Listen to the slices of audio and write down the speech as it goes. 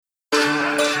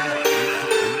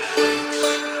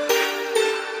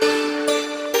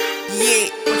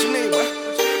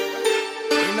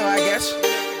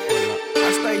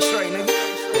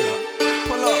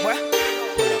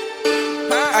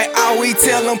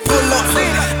them pull up.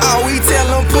 All we tell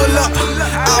them pull up.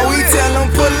 All we tell them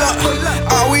pull up.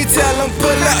 All we tell them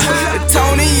pull up.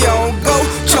 Tony on go,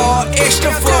 charge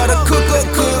extra for the cooker,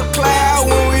 cook cloud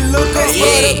when we look up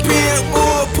for the pit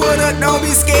bull. Put up, don't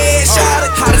be scared, shot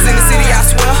it. Hottest in the city, I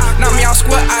swear. Knock me on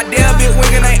square, I dare. Big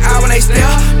wingin' ain't eye when they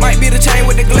stare. Might be the chain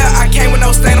with the glare. I came with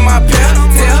no stain on my pair.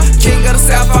 King of the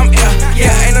South, I'm air.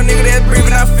 Yeah, ain't no nigga that's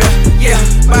breathing, I feel. Yeah,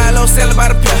 buy a low, sell it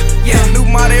by the pair. Yeah, new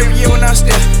model every year when I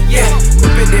step. Yeah,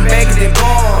 whippin' then bag it, then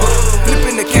bomb.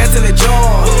 Flippin' the cat till it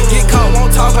jawn. Get caught,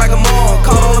 won't talk like a mom.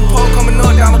 Caught on the pole, coming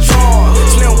up down the Tron.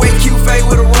 Slim weight, Q fade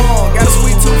with a wrong. Got a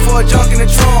sweet tooth for a junk in the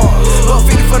trunk. Buck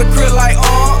 50 for the crib like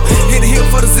on. Hit the hip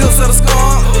for the zills of the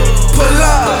skunk. Pull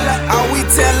up, all we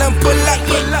tell them pull up.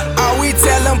 All we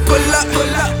tell them pull up.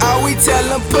 All we tell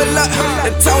them pull up.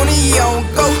 The Tony on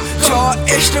go, charge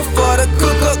extra for the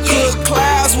cooker, cook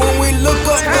clouds when we look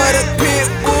up for the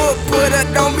pit bull. Put up,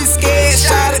 don't be scared,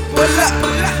 shot it, pull up.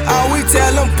 All we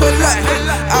tell them pull up.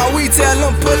 All we tell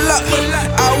them pull up.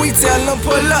 All we tell them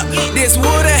pull up. This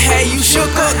woulda had you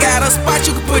shook up. Got a spot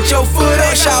you can put your foot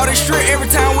up. Shout it straight every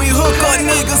time we hook up.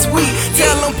 Niggas we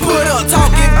tell them put up.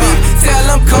 Talking beef, tell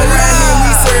them come around here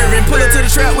we serving. Pull up to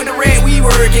the trap with the rat we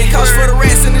working. Cost for the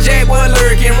rats and the jaguar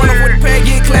lurking. Run up with the pad,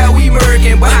 get cloud, we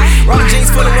murking. But roll the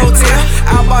jeans for the rotel.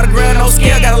 I bought a grand, no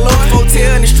scale. Got a local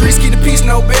hotel in the streets, keep the peace,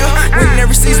 no bail. Winning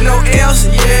every season, no else.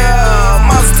 Yeah,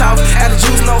 monster talk. Add the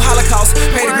juice, no holocaust.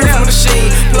 Pay the grill from the machine.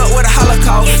 Plug with a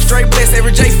holocaust. Straight blessed,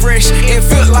 every J fresh. And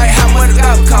feel like how much it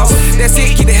would cost. That's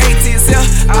it, keep the hate to yourself.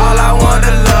 All I want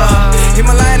to love. Hit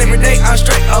my line every day, I'm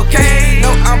straight, okay. No,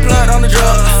 I'm blood on the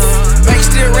drug. Bank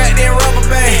still wrapped in rubber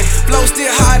band. Flow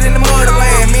still hot in the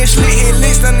motherland. Me and Schlitt hit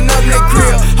licks on another neck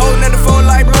grill. Holding at the phone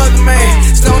like brother, man.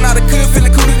 Stone out of good,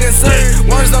 feeling cooler than surf.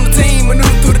 Words on the team,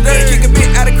 maneuver through the dirt. Kick a bit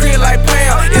out of crib like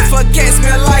Pam. If a cat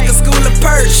smell like a school of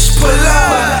perch, pull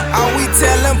up. All we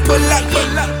tell them pull up.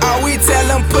 All we tell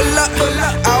them pull up.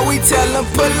 All we tell them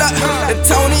pull up. The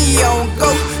Tony on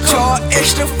go, charge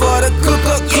extra for the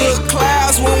cooker, cook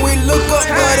clouds when we look up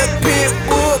for the pit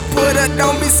bull. Put up,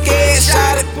 don't be scared,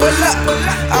 shot it, pull up.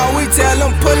 All we tell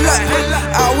them pull up.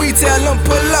 All we tell them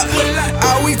pull up.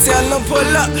 All we tell them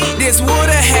pull up. This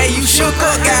woulda had you shook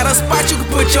up. Got a spot you can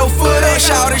put your foot up.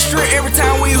 Shout it straight every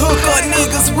time we hook up.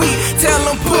 Niggas we tell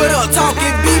them put up.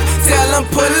 Talking beef, tell them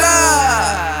pull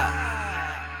up.